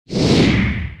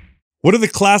What are the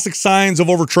classic signs of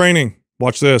overtraining?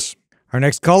 Watch this. Our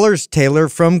next caller is Taylor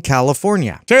from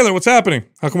California. Taylor, what's happening?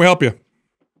 How can we help you?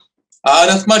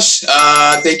 Not much.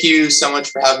 Thank you so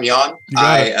much for having me on.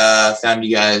 I found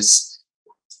you guys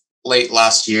late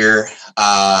last year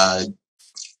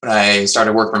when I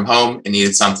started work from home and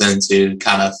needed something to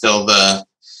kind of fill the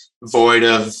void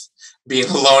of being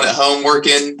alone at home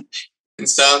working and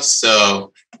stuff.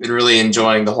 So I've been really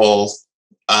enjoying the whole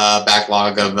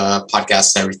backlog of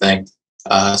podcasts and everything.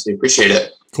 So we appreciate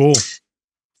it. Cool.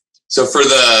 So for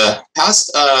the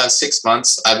past 6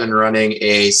 months, I've been running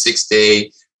a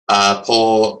 6-day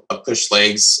pull push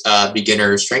legs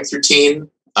beginner strength routine.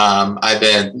 I've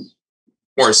been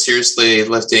more seriously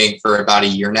lifting for about a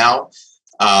year now.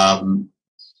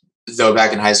 Though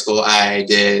back in high school, I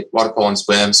did water polo and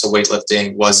swim, so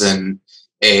weightlifting wasn't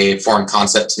a foreign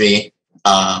concept to me.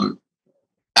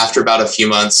 After about a few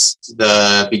months,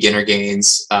 the beginner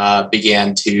gains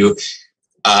began to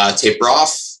taper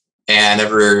off. And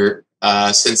ever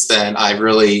since then, I've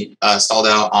really stalled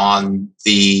out on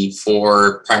the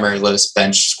 4 primary lifts: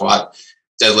 bench, squat,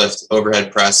 deadlift,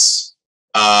 overhead press.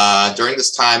 During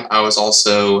this time, I was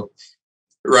also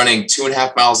running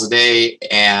 2.5 miles a day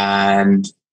and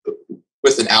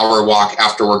with an hour walk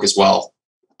after work as well.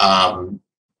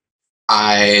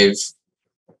 I've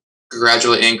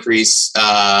gradually increased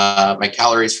my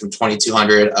calories from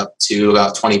 2,200 up to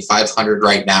about 2,500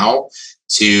 right now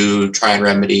to try and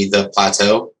remedy the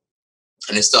plateau.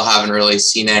 And I still haven't really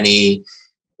seen any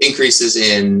increases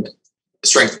in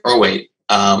strength or weight.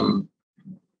 And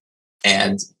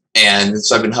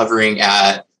so I've been hovering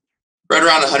at right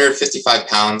around 155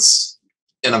 pounds,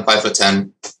 and I'm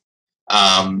 5'10".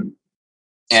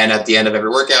 And at the end of every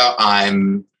workout,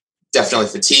 I'm definitely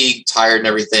fatigued, tired, and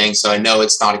everything. So I know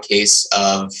it's not a case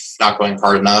of not going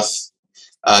hard enough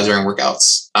during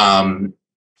workouts.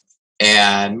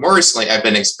 And more recently, I've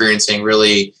been experiencing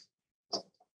really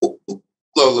low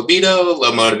libido,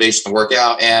 low motivation to work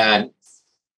out, and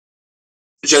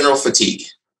general fatigue.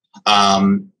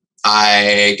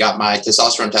 I got my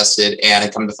testosterone tested, and I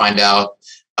come to find out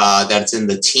that it's in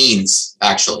the teens,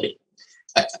 actually.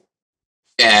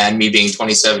 And me being a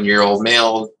 27-year-old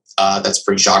male, that's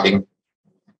pretty shocking.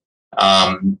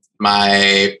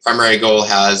 My primary goal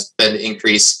has been to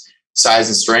increase size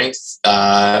and strength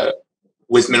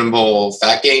with minimal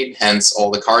fat gain, hence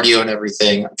all the cardio and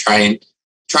everything. I'm trying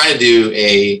to do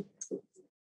a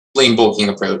lean bulking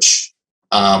approach.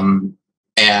 And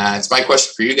my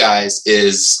question for you guys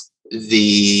is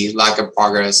the lack of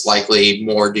progress likely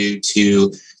more due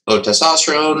to low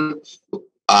testosterone,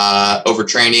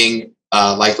 overtraining,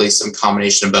 likely some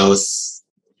combination of both.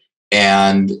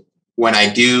 And when I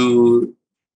do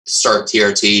start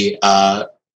TRT,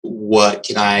 what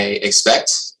can I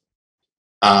expect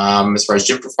as far as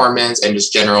gym performance and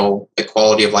just general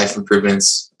quality of life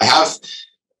improvements? I have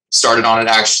started on it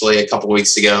actually a couple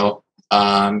weeks ago,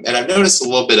 and I've noticed a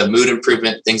little bit of mood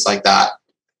improvement, things like that.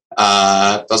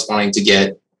 I was wanting to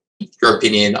get your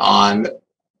opinion on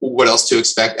what else to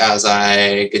expect as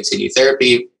I continue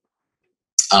therapy.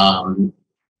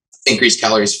 Increase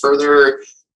calories further,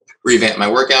 revamp my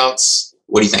workouts.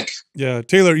 What do you think? Yeah,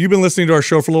 Taylor, you've been listening to our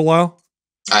show for a little while.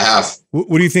 I have.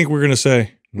 What do you think we're going to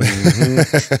say?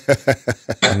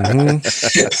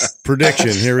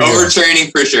 Prediction. Here we go.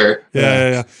 Overtraining for sure.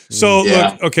 Yeah. So,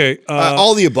 look, okay.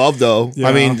 All the above, though. Yeah.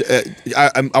 I mean,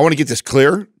 I want to get this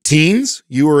clear. Teens?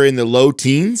 You were in the low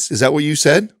teens? Is that what you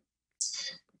said?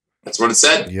 That's what it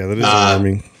said. Yeah, that is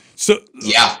alarming. So,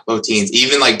 yeah, low teens.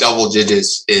 Even like double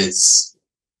digits is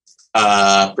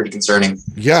pretty concerning.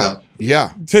 Yeah. So.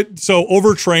 Yeah. So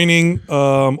overtraining,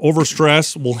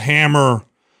 overstress will hammer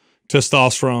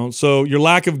testosterone. So your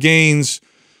lack of gains,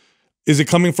 is it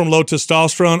coming from low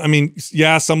testosterone? I mean,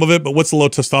 yeah, some of it, but what's the low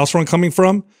testosterone coming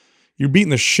from? You're beating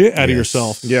the shit out of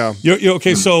yourself. Yeah. You're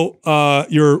okay. So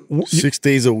you're 6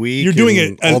 days a week. You're doing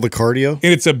it all the cardio, and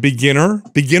it's a beginner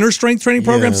strength training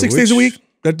program. 6 days a week.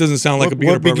 That doesn't sound like a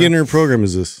beginner. What beginner program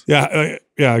is this? Yeah,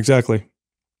 exactly.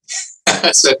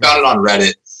 So I found it on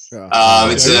Reddit.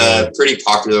 It's a pretty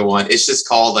popular one. It's just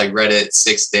called like Reddit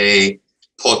 6-day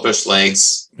pull push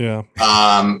legs. Yeah.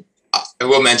 I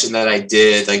will mention that I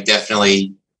did like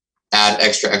definitely add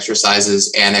extra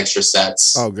exercises and extra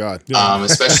sets. Oh God.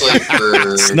 Especially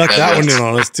for snuck that one in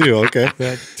on us too. Okay.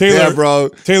 Yeah. Taylor, bro.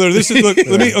 Taylor, this is look.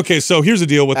 Let me. Okay, so here's the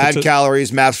deal with add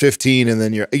calories, MAPS 15, and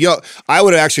then I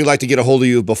would actually like to get a hold of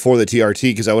you before the TRT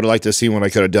because I would have liked to see what I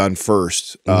could have done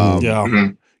first.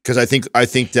 Because I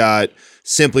think that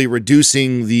simply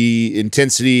reducing the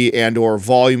intensity and or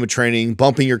volume of training,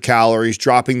 bumping your calories,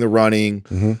 dropping the running,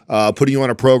 putting you on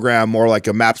a program more like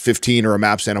a MAPS 15 or a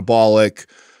MAPS anabolic,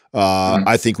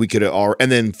 I think we could,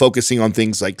 and then focusing on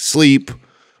things like sleep,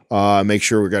 make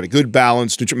sure we got a good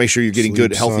balance, make sure you're getting Sleep,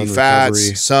 good healthy sun, fats,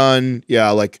 recovery. sun. Yeah,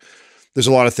 like there's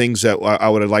a lot of things that I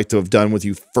would have liked to have done with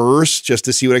you first, just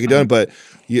to see what I could do. But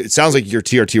it sounds like your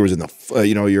TRT was in the,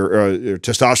 your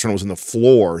testosterone was in the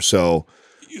floor. So,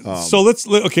 so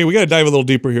okay, we got to dive a little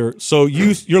deeper here. So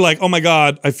you're like, oh my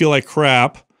God, I feel like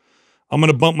crap. I'm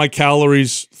going to bump my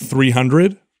calories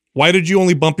 300. Why did you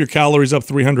only bump your calories up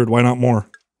 300? Why not more?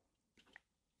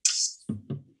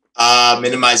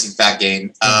 Minimizing fat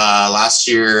gain. Last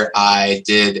year I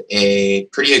did a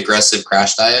pretty aggressive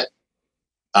crash diet,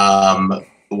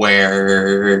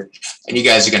 where, and you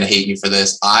guys are going to hate me for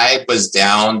this, I was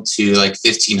down to like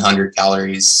 1,500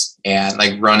 calories and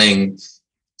like running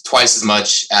twice as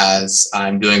much as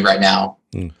I'm doing right now.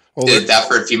 Did that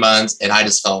for a few months and I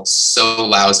just felt so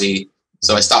lousy.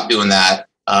 So I stopped doing that.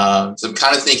 So I'm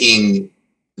kind of thinking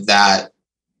that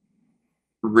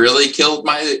really killed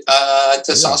my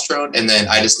testosterone, and then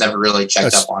I just never really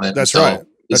checked up on it. That's right.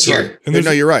 This year. And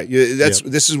no, you're right.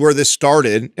 This is where this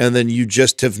started, and then you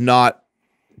just have not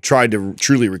tried to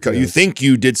truly recover. You think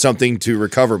you did something to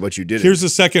recover, but you didn't. Here's the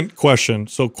second question.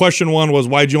 So question one was,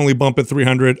 why'd you only bump at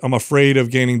 300? I'm afraid of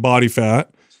gaining body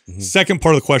fat. Second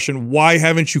part of the question, why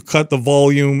haven't you cut the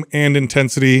volume and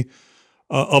intensity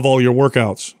of all your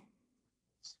workouts?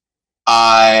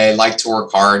 I like to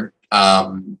work hard.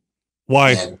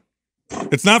 Why?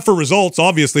 It's not for results,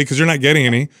 obviously, because you're not getting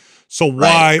any. So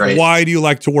why do you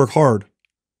like to work hard?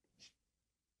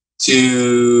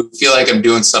 To feel like I'm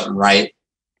doing something right.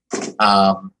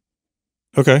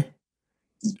 Okay.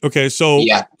 So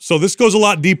so this goes a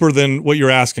lot deeper than what you're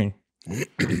asking.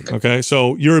 Okay.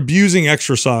 So you're abusing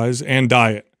exercise and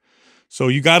diet. So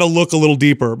you got to look a little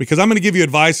deeper, because I'm going to give you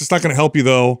advice. It's not going to help you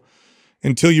though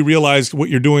until you realize what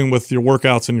you're doing with your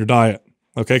workouts and your diet.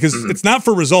 Okay. Because it's not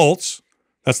for results.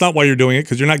 That's not why you're doing it,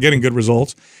 because you're not getting good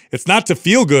results. It's not to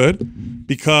feel good,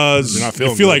 because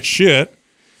you feel like shit.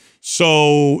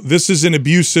 So this is an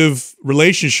abusive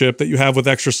relationship that you have with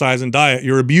exercise and diet.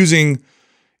 You're abusing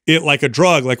it like a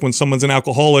drug, like when someone's an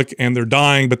alcoholic and they're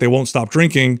dying, but they won't stop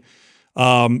drinking.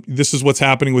 This is what's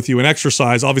happening with you in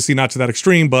exercise. Obviously not to that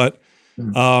extreme, but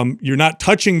you're not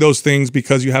touching those things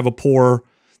because you have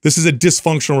this is a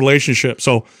dysfunctional relationship.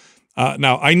 So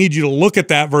now I need you to look at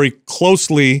that very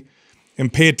closely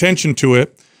and pay attention to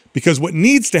it, because what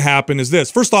needs to happen is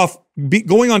this. First off,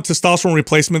 going on testosterone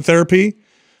replacement therapy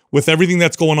with everything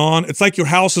that's going on, it's like your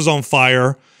house is on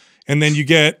fire and then you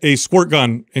get a squirt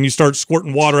gun and you start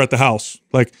squirting water at the house.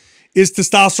 Like, is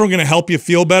testosterone going to help you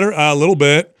feel better? A little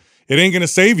bit. It ain't going to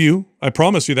save you. I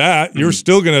promise you that. You're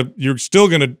still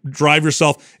gonna drive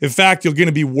yourself. In fact, you're going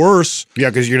to be worse. Yeah,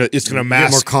 because it's going to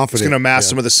mask more confident. It's going to mask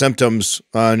some of the symptoms,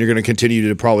 and you're going to continue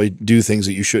to probably do things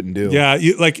that you shouldn't do. Yeah,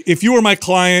 like if you were my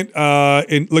client,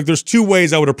 there's two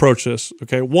ways I would approach this.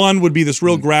 Okay, one would be this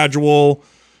real gradual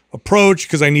approach,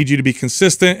 because I need you to be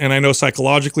consistent, and I know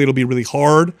psychologically it'll be really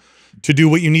hard to do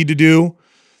what you need to do.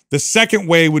 The second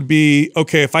way would be,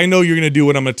 okay, if I know you're going to do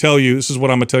what I'm going to tell you, this is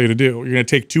what I'm going to tell you to do. You're going to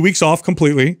take 2 weeks off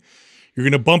completely. You're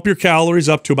going to bump your calories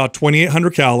up to about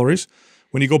 2,800 calories.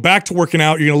 When you go back to working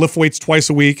out, you're going to lift weights twice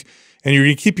a week, and you're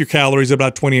going to keep your calories at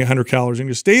about 2,800 calories. And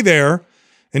you stay there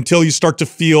until you start to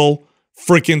feel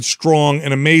freaking strong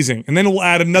and amazing. And then we'll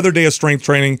add another day of strength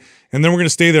training, and then we're going to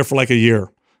stay there for like a year.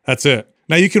 That's it.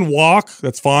 Now you can walk.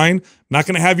 That's fine. Not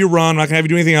going to have you run. Not going to have you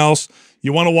do anything else.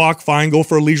 You want to walk, fine. Go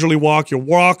for a leisurely walk. Your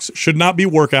walks should not be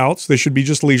workouts. They should be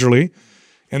just leisurely.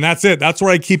 And that's it. That's where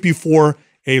I keep you for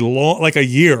like a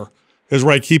year is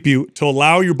where I keep you to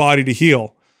allow your body to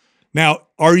heal. Now,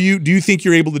 do you think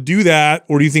you're able to do that,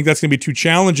 or do you think that's going to be too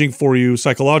challenging for you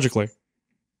psychologically?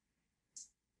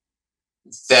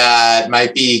 That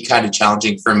might be kind of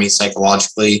challenging for me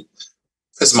psychologically,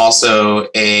 because I'm also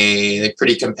a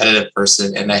pretty competitive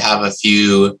person, and I have a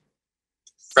few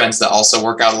friends that also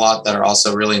work out a lot that are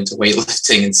also really into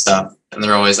weightlifting and stuff. And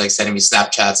they're always like sending me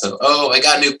Snapchats of, oh, I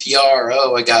got a new PR.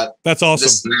 Oh, I got that's awesome.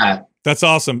 This and that. That's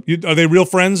awesome. Are they real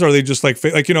friends? Or are they just like,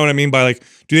 you know what I mean? By like,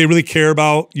 do they really care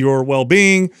about your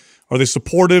well-being? Are they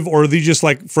supportive, or are they just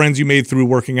like friends you made through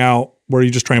working out where you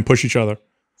just try and push each other?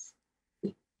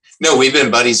 No, we've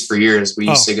been buddies for years. We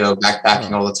used to go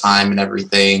backpacking all the time and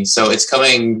everything. So it's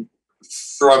coming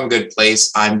from a good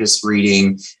place. I'm just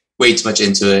reading way too much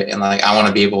into it, and like I want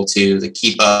to be able to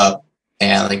keep up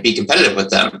and like be competitive with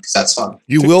them, because that's fun.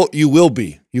 You will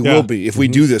be if we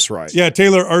do this right. Yeah,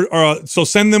 Taylor. So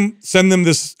send them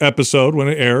this episode when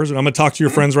it airs, and I'm gonna talk to your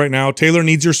friends right now. Taylor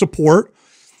needs your support,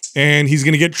 and he's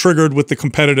gonna get triggered with the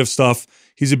competitive stuff.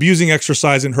 He's abusing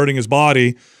exercise and hurting his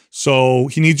body, so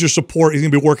he needs your support. He's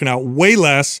gonna be working out way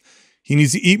less. He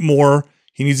needs to eat more.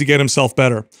 He needs to get himself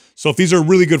better. So if these are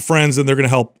really good friends, then they're going to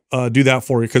help do that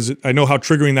for you, because I know how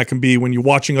triggering that can be when you're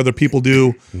watching other people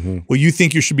do what you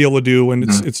think you should be able to do, and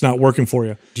it's not working for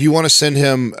you. Do you want to send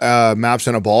him Maps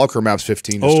Anabolic or Maps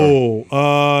 15 to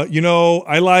start? You know,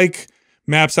 I like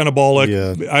Maps Anabolic.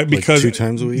 Yeah, because like 2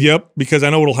 times a week. Yep, because I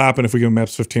know what'll happen if we give him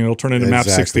Maps 15. It'll turn into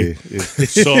Maps 60.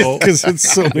 So because it's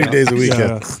so many days a week.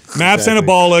 Yeah. Maps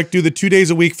Anabolic. Do the 2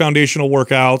 days a week foundational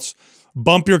workouts.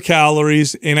 Bump your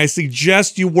calories, and I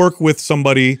suggest you work with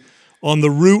somebody on the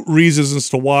root reasons as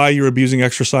to why you're abusing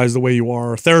exercise the way you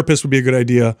are. A therapist would be a good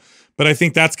idea, but I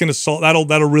think that's going to solve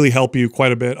that'll really help you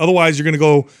quite a bit. Otherwise, you're going to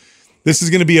go. This is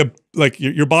going to be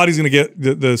your body's going to get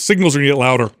the signals are going to get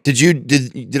louder.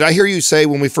 Did I hear you say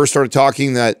when we first started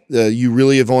talking that you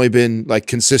really have only been like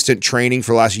consistent training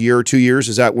for the last year or 2 years?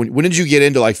 Is that when did you get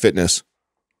into like fitness?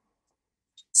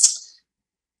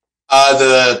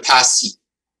 The past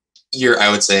year,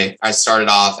 I would say. I started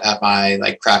off at my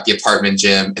like crappy apartment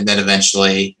gym, and then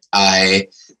eventually I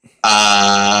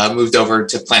moved over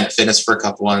to Planet Fitness for a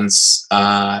couple months.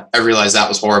 I realized that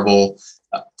was horrible,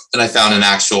 and I found an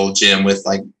actual gym with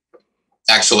like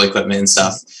actual equipment and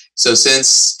stuff. So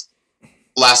since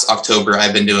last October,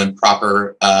 I've been doing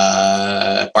proper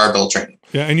barbell training.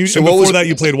 Yeah, and before that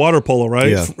you played water polo,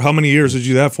 right? Yeah. How many years did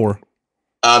you do that for?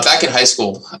 Back in high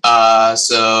school.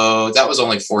 So that was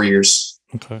only 4 years.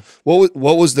 Okay. What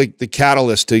was the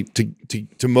catalyst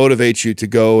to motivate you to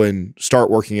go and start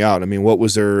working out? I mean, what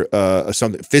was there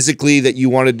something physically that you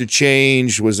wanted to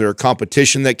change? Was there a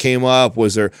competition that came up?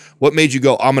 What made you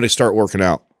go, I'm going to start working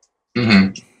out?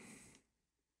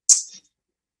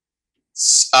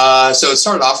 So it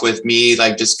started off with me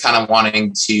like just kind of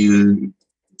wanting to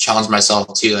challenge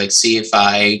myself to like see if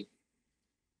I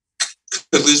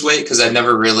could lose weight, because I'd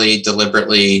never really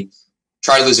deliberately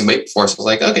tried losing weight before. So I was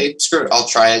like, okay, screw it. I'll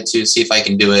try it to see if I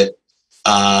can do it.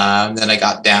 Then I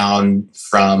got down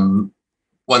from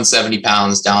 170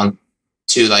 pounds down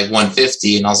to like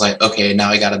 150. And I was like, okay, now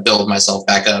I got to build myself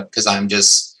back up because I'm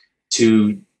just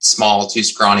too small, too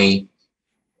scrawny.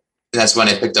 And that's when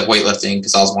I picked up weightlifting,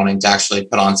 because I was wanting to actually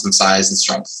put on some size and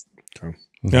strength. Okay.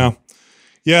 Yeah.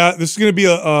 Yeah. This is going to be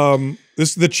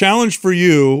the challenge for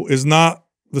you is not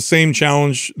the same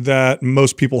challenge that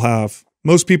most people have.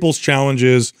 Most people's challenge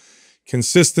is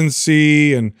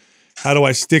consistency and how do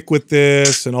I stick with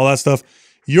this and all that stuff.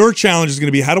 Your challenge is going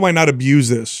to be, how do I not abuse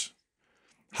this?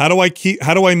 How do I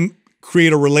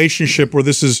create a relationship where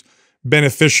this is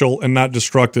beneficial and not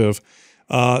destructive?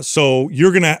 So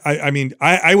you're going to,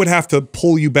 I would have to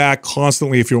pull you back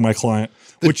constantly if you're my client,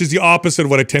 which is the opposite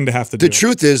of what I tend to have to do. The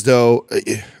truth is though,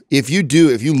 if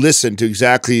you listen to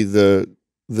exactly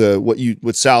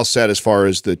what Sal said, as far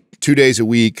as the 2 days a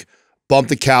week, bump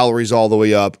the calories all the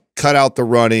way up, cut out the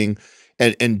running,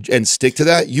 and stick to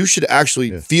that, you should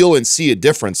actually feel and see a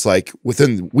difference like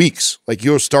within weeks. Like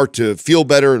you'll start to feel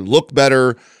better, look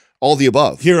better, all the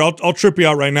above. Here, I'll trip you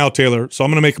out right now, Taylor. So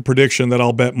I'm going to make a prediction that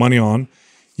I'll bet money on.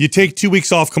 You take 2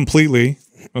 weeks off completely.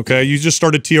 Okay. You just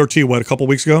started TRT, what, a couple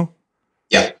weeks ago?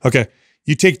 Yeah. Okay.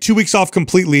 You take 2 weeks off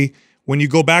completely. When you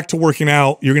go back to working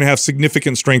out, you're going to have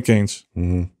significant strength gains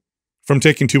from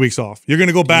taking 2 weeks off. You're going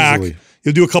to go back. Easily.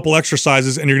 You'll do a couple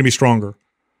exercises and you're going to be stronger.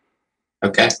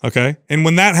 Okay. Okay. And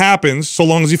when that happens, so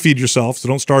long as you feed yourself, so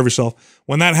don't starve yourself.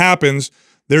 When that happens,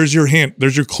 there's your hint.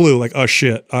 There's your clue. Like, oh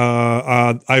shit,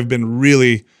 I've been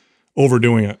really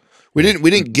overdoing it. We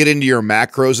didn't get into your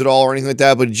macros at all or anything like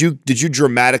that, but did you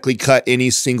dramatically cut any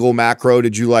single macro?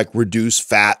 Did you like reduce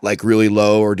fat like really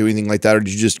low or do anything like that? Or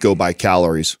did you just go by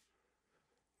calories?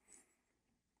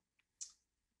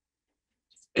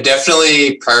 I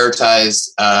definitely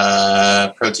prioritized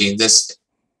protein. This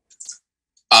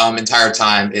entire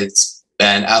time, it's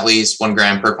been at least 1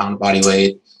 gram per pound body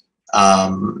weight.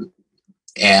 And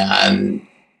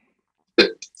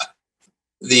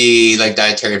the like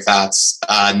dietary fats,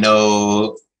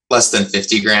 no less than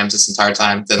 50 grams this entire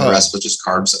time. Then the rest was just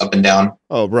carbs up and down.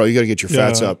 Oh, bro, you got to get your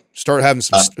fats up. Start having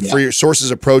some for your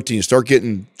sources of protein. Start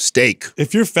getting steak.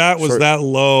 If your fat was that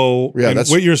low,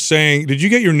 that's what you're saying. Did you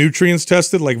get your nutrients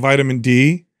tested, like vitamin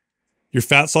D, your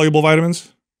fat soluble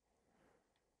vitamins?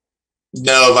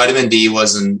 No, vitamin D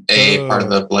wasn't a part of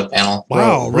the blood panel.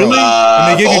 Wow, really?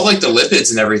 And they gave all like the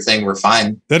lipids and everything were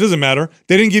fine. That doesn't matter.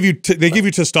 They didn't give you. They give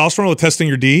you testosterone with testing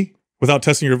your D without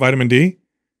testing your vitamin D.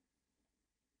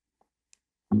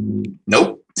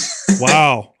 Nope.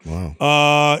 Wow.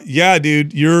 Yeah,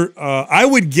 dude. You're. I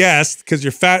would guess because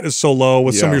your fat is so low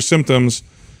with some of your symptoms.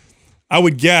 I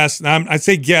would guess. I'd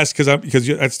say guess because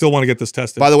I still want to get this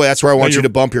tested. By the way, that's where I want you to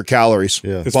bump your calories.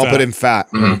 Yeah. Bump it in fat.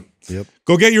 Yep.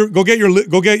 Go get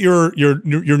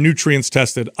your nutrients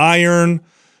tested. Iron,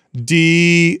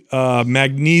 D,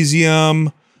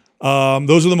 magnesium.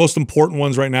 Those are the most important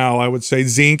ones right now, I would say.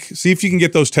 Zinc. See if you can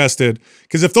get those tested.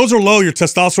 Because if those are low, your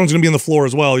testosterone's going to be on the floor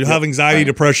as well. You'll have anxiety,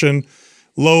 depression,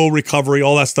 low recovery,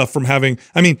 all that stuff from having,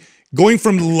 I mean, going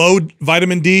from low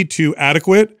vitamin D to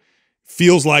adequate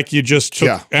feels like you just took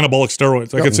anabolic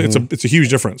steroids. Like it's a huge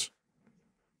difference.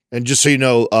 And just so you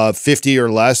know, 50 or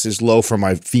less is low for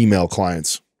my female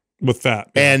clients. With fat.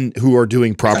 And who are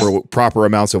doing proper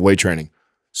amounts of weight training.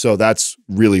 So that's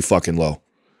really fucking low.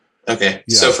 Okay.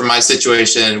 Yeah. So for my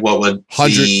situation, what would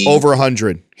 100 over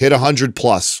 100. Hit 100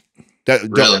 plus.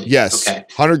 Really? Yes. Okay.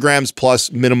 100 grams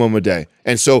plus minimum a day.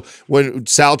 And so when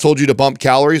Sal told you to bump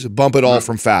calories, bump it all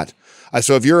from fat.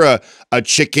 So if you're a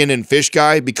chicken and fish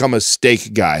guy, become a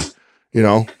steak guy. You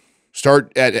know?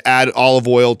 Start add olive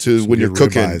oil to when you're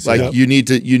cooking. Ribeyes, like you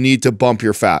need to bump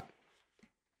your fat.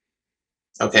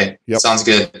 Okay. Sounds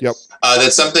good. Yep.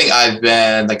 That's something I've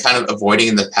been like kind of avoiding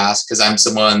in the past because I'm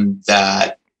someone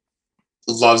that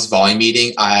loves volume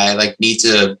eating. I like need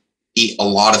to eat a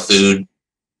lot of food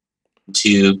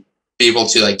to be able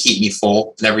to like keep me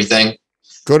full and everything.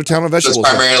 Go to town on vegetables. So it's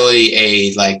primarily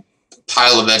a like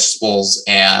pile of vegetables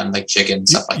and like chicken,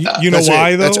 stuff like that. You know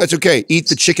why though? That's okay. Eat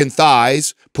the chicken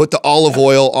thighs, put the olive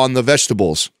oil on the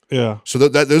vegetables. Yeah. So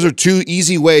those are two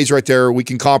easy ways right there we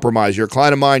can compromise. You're a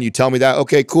client of mine, you tell me that,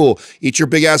 okay, cool. Eat your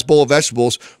big ass bowl of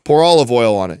vegetables, pour olive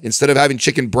oil on it. Instead of having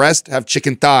chicken breast, have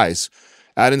chicken thighs.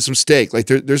 Add in some steak. Like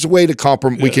there's a way to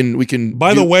compromise. We can.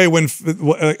 By the way, when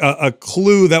a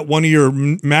clue that one of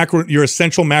your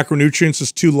essential macronutrients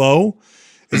is too low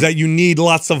is that you need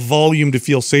lots of volume to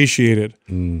feel satiated.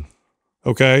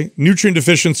 Okay? Nutrient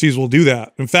deficiencies will do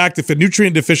that. In fact, if a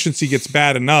nutrient deficiency gets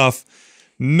bad enough,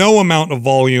 no amount of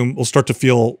volume will start to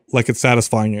feel like it's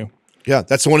satisfying you. Yeah,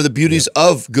 that's one of the beauties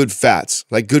of good fats.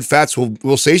 Like good fats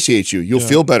will satiate you. You'll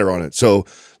feel better on it. So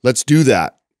let's do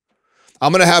that.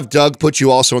 I'm going to have Doug put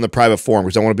you also in the private forum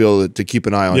because I want to be able to keep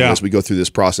an eye on you as we go through this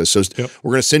process. So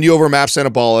we're going to send you over MAPS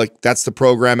Anabolic. That's the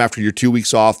program after your 2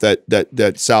 weeks off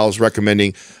that Sal's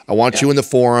recommending. I want you in the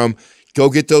forum. Go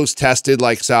get those tested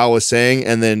like Sal was saying,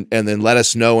 and then let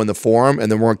us know in the forum,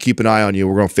 and then we're going to keep an eye on you.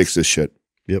 We're going to fix this shit.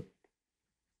 Yep.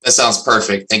 That sounds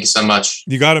perfect. Thank you so much.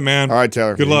 You got it, man. All right,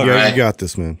 Taylor. Good luck. You got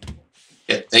this, man.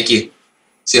 Yeah, thank you.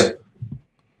 See ya.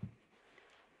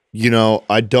 You know,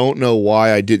 I don't know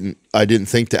why I didn't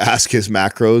think to ask his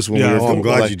macros when we were. I'm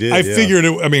glad you did. I figured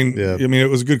it. I mean, it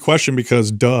was a good question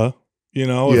because duh. You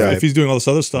know, if he's doing all this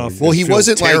other stuff. Well, he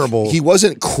wasn't terrible. Like, he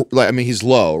wasn't like, I mean, he's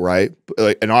low, right?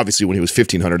 And obviously when he was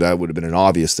 1,500, that would have been an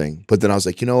obvious thing. But then I was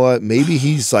like, you know what? Maybe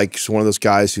he's like one of those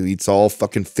guys who eats all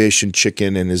fucking fish and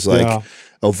chicken and is like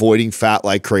avoiding fat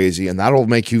like crazy. And that'll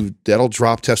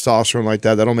drop testosterone like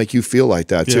that. That'll make you feel like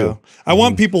that too. I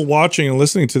want people watching and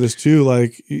listening to this too.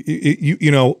 Like,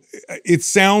 you know, it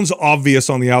sounds obvious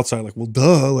on the outside. Like, well,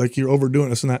 duh, like you're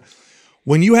overdoing this and that.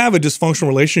 When you have a dysfunctional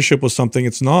relationship with something,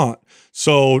 it's not.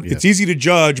 So it's easy to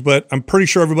judge, but I'm pretty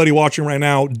sure everybody watching right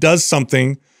now does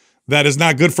something that is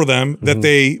not good for them, that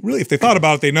they really, if they thought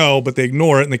about it, they know, but they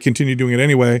ignore it and they continue doing it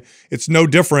anyway. It's no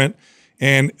different.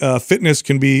 And fitness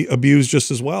can be abused just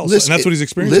as well. Listen, and that's what he's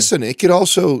experiencing. Listen, it could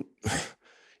also,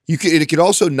 it could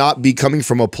also not be coming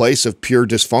from a place of pure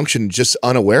dysfunction, just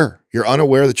unaware. You're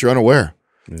unaware that you're unaware.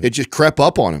 It just crept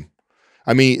up on him.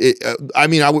 I mean,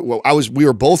 we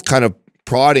were both kind of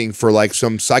prodding for like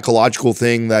some psychological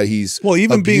thing that he's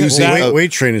even being that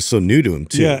weight training is so new to him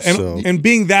too. Yeah, and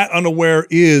being that unaware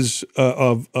is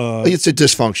it's a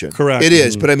dysfunction. Correct. It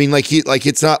is, but I mean, like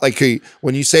it's not like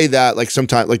when you say that, like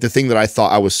sometimes like the thing that I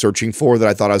thought I was searching for that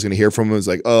I thought I was going to hear from him was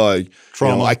like, trauma. You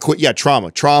know, I quit. Yeah,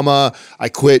 trauma. I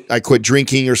quit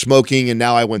drinking or smoking, and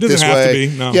now I went this way.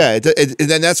 To be, no. Yeah, and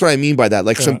then that's what I mean by that.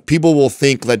 Like some people will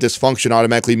think that dysfunction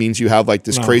automatically means you have like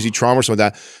this crazy trauma or something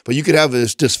like that, but you could have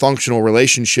this dysfunctional relationship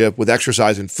with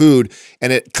exercise and food,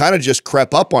 and it kind of just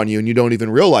crept up on you, and you don't even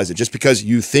realize it. Just because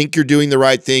you think you're doing the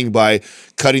right thing by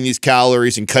cutting these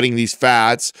calories and cutting these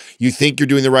fats, you think you're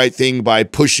doing the right thing by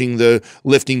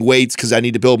lifting weights because I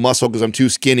need to build muscle because I'm too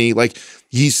skinny. Like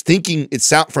he's thinking.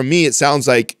 From me, it sounds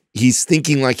like he's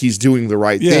thinking like he's doing the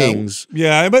right things.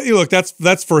 Yeah, but look,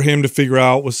 that's for him to figure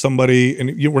out with somebody, and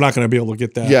we're not going to be able to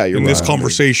get that in this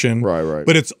conversation. Right.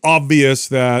 But it's obvious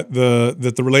that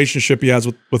the relationship he has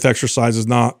with exercise is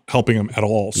not helping him at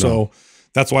all. So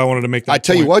that's why I wanted to make that I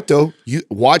tell you what, though,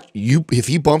 if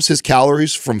he bumps his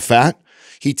calories from fat,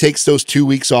 He takes those 2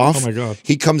 weeks off. Oh my God.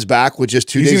 He comes back with just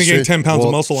 2 He's days. going to gain 10 pounds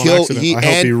of muscle on accident. I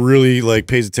hope he really like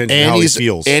pays attention to how he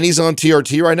feels. And he's on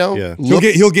TRT right now. Yeah.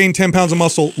 He'll gain 10 pounds of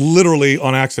muscle literally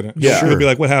on accident. Yeah. He'll be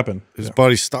like, what happened? His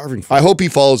body's starving for I hope he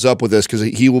follows up with this because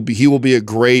he will be a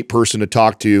great person to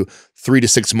talk to 3 to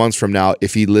 6 months from now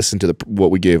if he listened to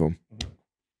what we gave him.